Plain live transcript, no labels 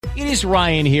It is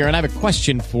Ryan here, and I have a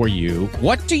question for you.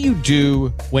 What do you do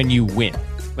when you win?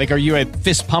 Like, are you a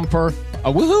fist pumper,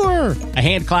 a woohooer, a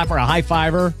hand clapper, a high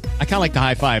fiver? I kind of like the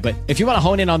high five, but if you want to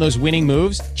hone in on those winning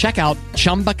moves, check out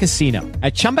Chumba Casino.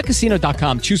 At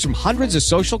ChumbaCasino.com, choose from hundreds of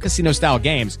social casino-style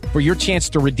games for your chance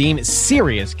to redeem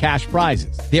serious cash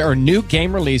prizes. There are new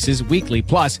game releases weekly,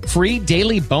 plus free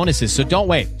daily bonuses. So don't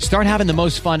wait. Start having the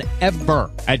most fun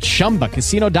ever at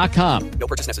ChumbaCasino.com. No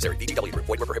purchase necessary. VGW. Void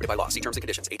where prohibited by law. See terms and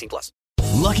conditions. 18+.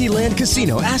 Lucky Land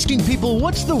Casino, asking people,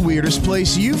 what's the weirdest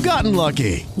place you've gotten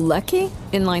lucky? Lucky?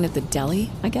 In line at the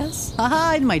deli, I guess?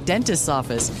 Aha, in my dentist's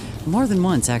office. More than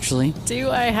once, actually.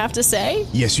 Do I have to say?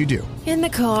 Yes, you do. In the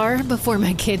car before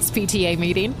my kids' PTA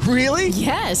meeting. Really?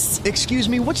 Yes. Excuse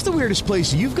me, what's the weirdest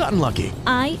place you've gotten lucky?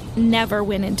 I never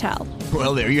win and tell.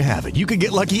 Well, there you have it. You can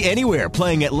get lucky anywhere,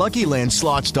 playing at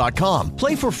LuckyLandSlots.com.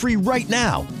 Play for free right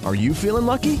now. Are you feeling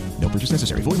lucky? No purchase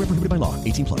necessary. Void where prohibited by law.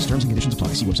 18+. Terms and conditions apply.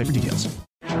 See website for details.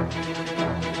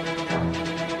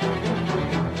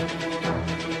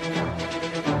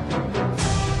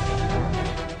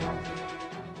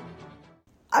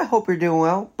 I hope you're doing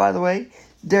well. By the way,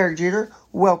 Derek Jeter,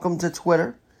 welcome to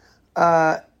Twitter.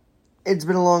 It's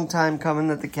been a long time coming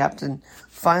that the captain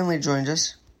finally joined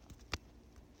us.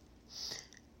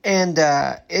 And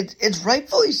it's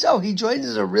rightfully so. He joined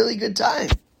us at a really good time.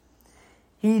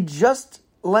 He just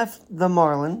left the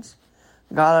Marlins,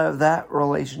 got out of that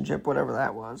relationship, whatever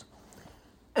that was,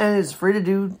 and is free to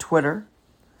do Twitter.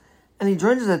 And he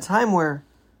joins us at a time where,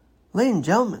 ladies and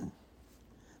gentlemen,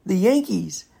 the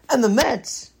Yankees and the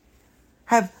Mets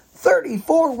have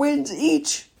 34 wins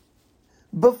each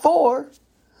before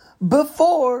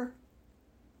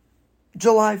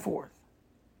July 4th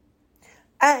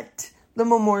at the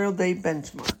Memorial Day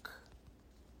benchmark.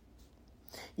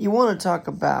 You want to talk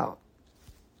about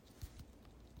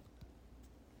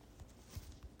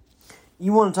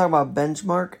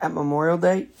benchmark at Memorial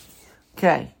Day?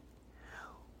 Okay.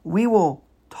 We will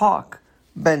talk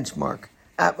benchmark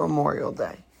at Memorial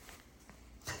Day.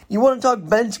 You want to talk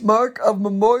benchmark of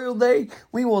Memorial Day?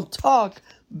 We will talk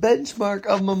benchmark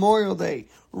of Memorial Day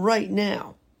right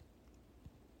now.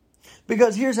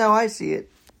 Because here's how I see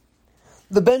it.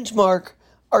 The benchmark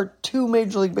are two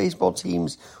Major League Baseball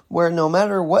teams where no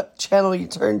matter what channel you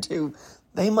turn to,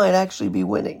 they might actually be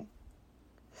winning.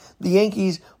 The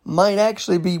Yankees might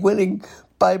actually be winning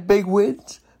by big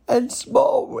wins and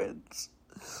small wins.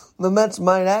 The Mets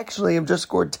might actually have just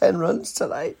scored 10 runs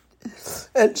tonight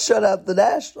and shut out the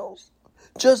Nationals.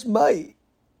 Just might.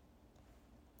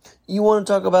 You want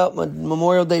to talk about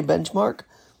Memorial Day benchmark?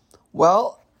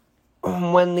 Well,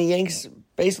 when the Yankees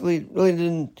basically really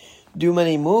didn't do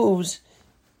many moves,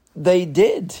 they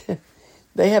did.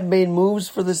 They have made moves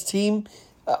for this team.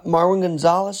 Marwin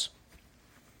Gonzalez.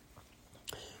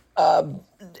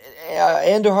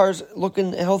 Andujar's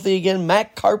looking healthy again.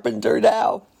 Matt Carpenter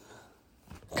now.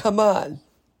 Come on.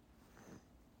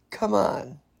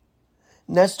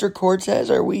 Nestor Cortez,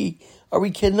 are we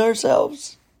kidding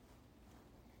ourselves?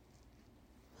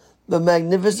 The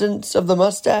magnificence of the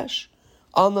mustache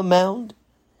on the mound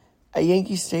at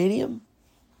Yankee Stadium.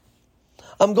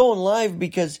 I'm going live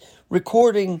because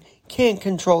recording can't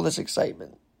control this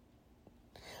excitement.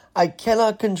 I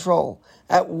cannot control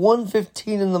at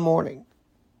 1:15 in the morning.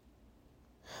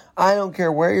 I don't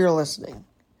care where you're listening.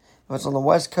 If it's on the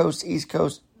West Coast, East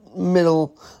Coast,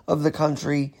 middle of the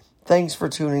country, thanks for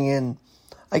tuning in.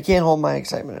 I can't hold my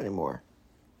excitement anymore.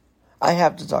 I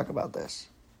have to talk about this.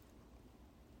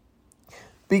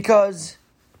 Because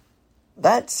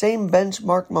that same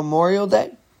benchmark Memorial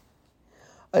Day,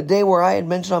 a day where I had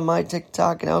mentioned on my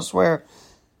TikTok and elsewhere,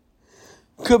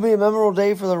 could be a memorable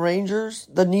day for the Rangers,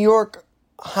 the New York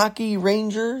Hockey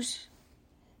Rangers.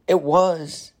 It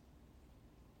was.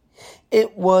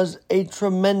 It was a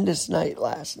tremendous night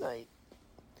last night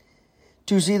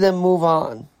to see them move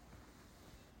on.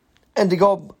 And to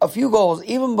go up a few goals,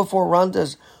 even before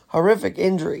Ronta's horrific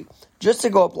injury, just to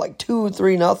go up like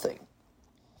 2-3-0.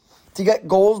 To get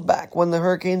goals back when the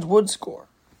Hurricanes would score.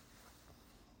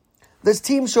 This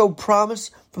team showed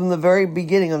promise from the very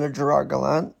beginning under Gerard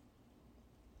Gallant.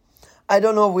 I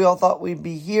don't know if we all thought we'd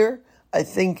be here. I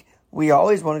think we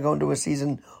always want to go into a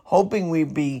season hoping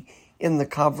we'd be in the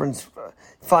conference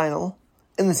final,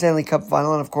 in the Stanley Cup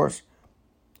final, and of course,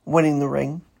 winning the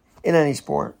ring in any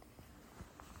sport.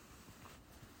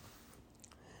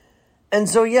 And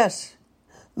so, yes,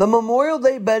 the Memorial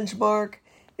Day benchmark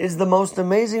is the most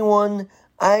amazing one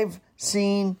I've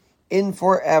seen in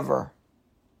forever.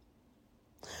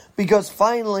 Because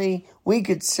finally, we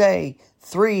could say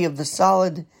three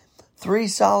solid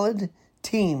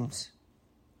teams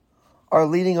are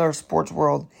leading our sports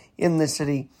world in this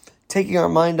city taking our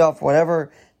mind off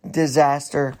whatever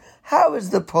disaster. How is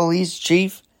the police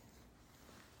chief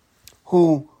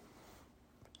who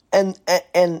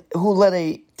who led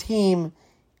a team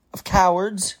of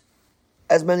cowards,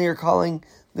 as many are calling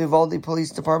the Uvalde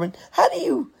Police Department, how do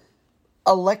you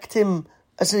elect him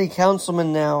a city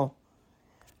councilman now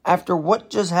after what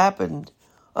just happened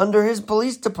under his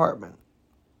police department?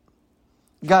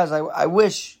 Guys, I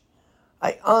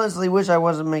honestly wish I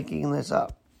wasn't making this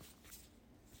up.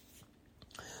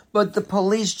 But the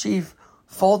police chief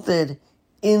faulted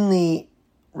in the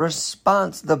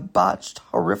response, the botched,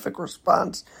 horrific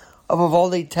response of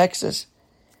Uvalde, Texas,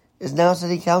 is now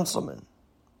city councilman.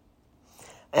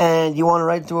 And you want to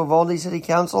write to Uvalde City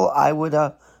Council? I would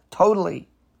totally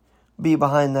be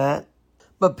behind that.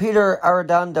 But Peter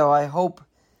Arredondo, I hope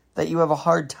that you have a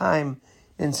hard time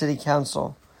in city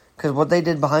council, because what they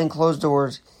did behind closed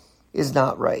doors is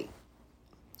not right.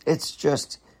 It's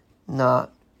just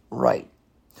not right.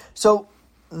 So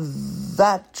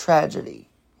that tragedy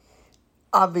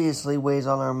obviously weighs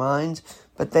on our minds,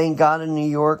 but thank God in New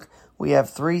York we have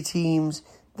 3 teams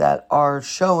that are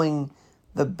showing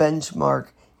the benchmark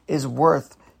is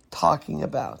worth talking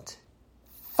about.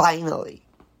 Finally.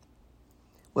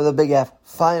 With a big F.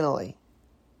 Finally.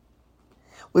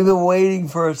 We've been waiting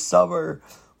for a summer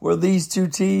where these 2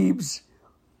 teams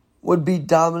would be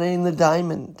dominating the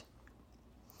diamond.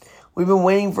 We've been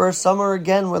waiting for a summer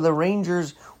again where the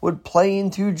Rangers would play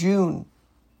into June.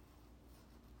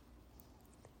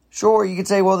 Sure, you could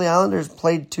say, well, the Islanders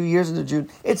played 2 years into June.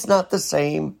 It's not the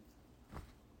same.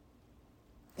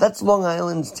 That's Long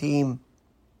Island's team.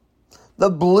 The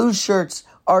Blue Shirts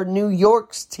are New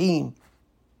York's team.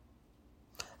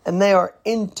 And they are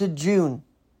into June.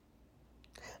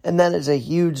 And that is a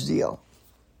huge deal.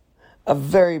 A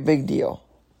very big deal.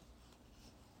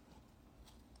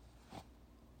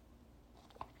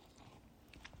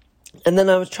 And then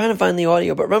I was trying to find the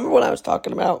audio, but remember what I was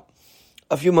talking about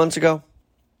a few months ago?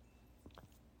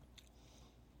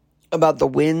 About the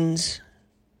wins,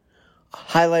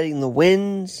 highlighting the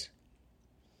wins,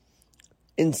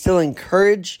 instilling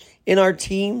courage in our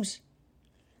teams,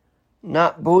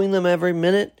 not booing them every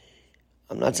minute.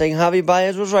 I'm not saying Javi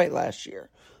Baez was right last year,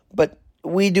 but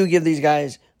we do give these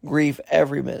guys grief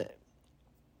every minute.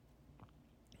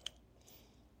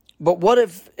 But what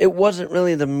if it wasn't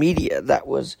really the media that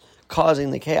was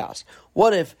causing the chaos?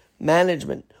 What if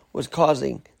management was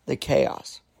causing the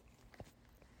chaos?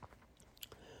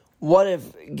 What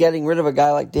if getting rid of a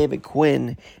guy like David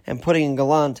Quinn and putting in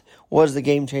Gallant was the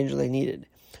game changer they needed?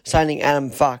 Signing Adam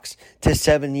Fox to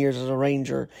 7 years as a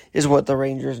Ranger is what the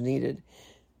Rangers needed.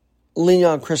 Leaning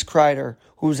on Chris Kreider,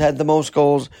 who's had the most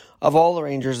goals of all the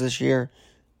Rangers this year.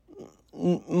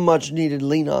 Much needed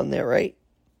lean on there, right?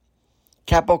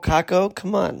 Capo Caco,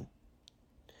 come on.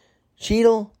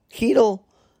 Cheadle, Heedle,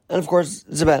 and of course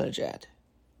Zibanejad.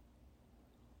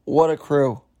 What a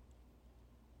crew.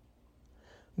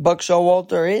 Buck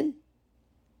Showalter in.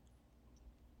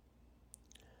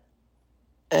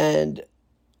 And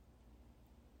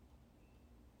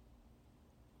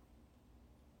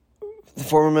the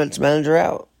former Mets manager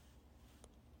out.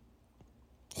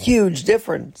 Huge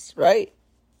difference, right?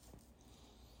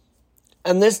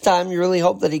 And this time you really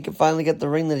hope that he can finally get the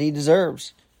ring that he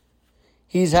deserves.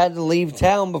 He's had to leave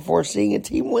town before seeing a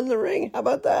team win the ring. How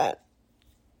about that?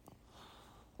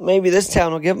 Maybe this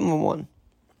town will give him one.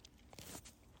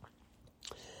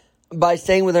 By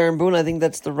staying with Aaron Boone, I think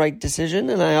that's the right decision.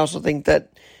 And I also think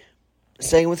that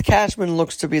staying with Cashman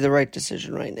looks to be the right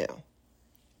decision right now.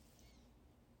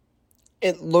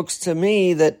 It looks to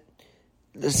me that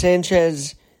the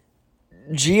Sanchez-Gio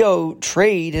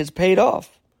trade has paid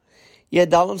off. Yeah,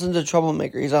 Donaldson's a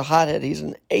troublemaker. He's a hothead. He's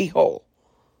an a-hole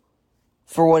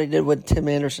for what he did with Tim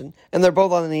Anderson. And they're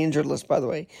both on the injured list, by the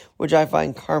way, which I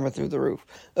find karma through the roof.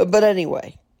 But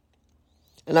anyway,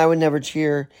 and I would never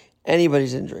cheer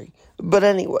anybody's injury. But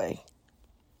anyway,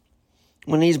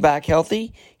 when he's back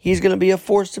healthy, he's going to be a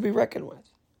force to be reckoned with.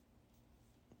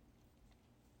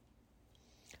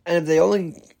 And if they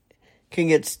only can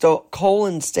get Cole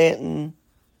and Stanton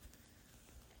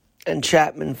and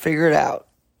Chapman figured out,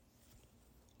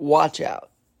 watch out.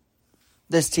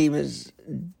 This team is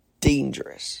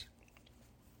dangerous.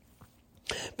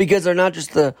 Because they're not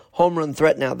just the home run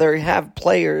threat now. They have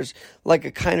players like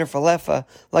a Kiner Falefa,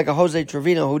 like a Jose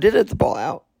Trevino, who did hit the ball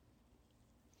out.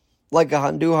 Like a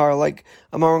Handujar, like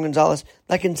a Mauro Gonzalez,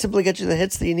 that can simply get you the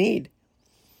hits that you need.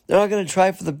 They're not going to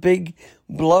try for the big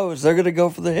blows. They're going to go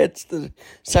for the hits, the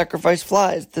sacrifice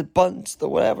flies, the bunts, the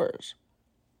whatevers.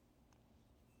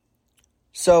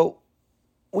 So,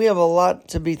 we have a lot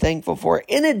to be thankful for.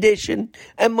 In addition,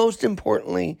 and most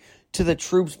importantly, to the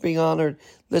troops being honored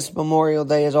this Memorial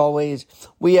Day, as always,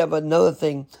 we have another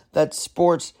thing that's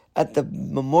sports at the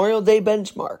Memorial Day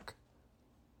benchmark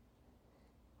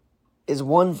is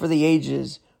one for the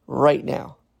ages right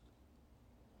now.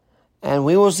 And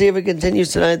we will see if it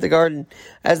continues tonight at the Garden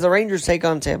as the Rangers take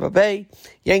on Tampa Bay.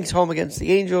 Yanks home against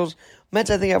the Angels.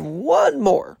 Mets, I think, have one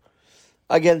more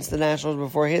against the Nationals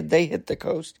before they hit the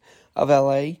coast of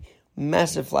L.A.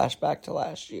 Massive flashback to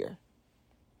last year.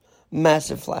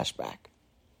 Massive flashback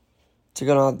to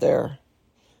go out there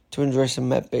to enjoy some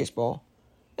Met baseball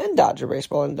and Dodger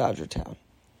baseball in Dodger Town.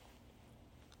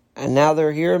 And now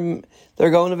they're here.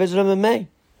 They're going to visit them in May.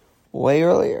 Way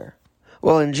earlier.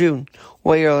 Well, in June.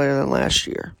 Way earlier than last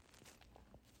year.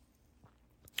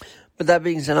 But that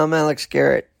being said, I'm Alex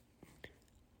Garrett.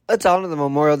 Let's honor the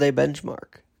Memorial Day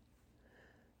benchmark.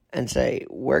 And say,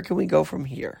 where can we go from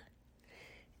here?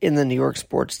 In the New York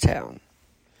sports town.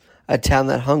 A town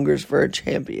that hungers for a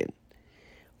champion.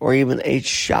 Or even a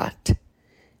shot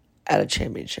at a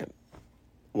championship.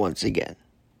 Once again.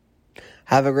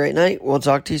 Have a great night. We'll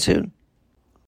talk to you soon.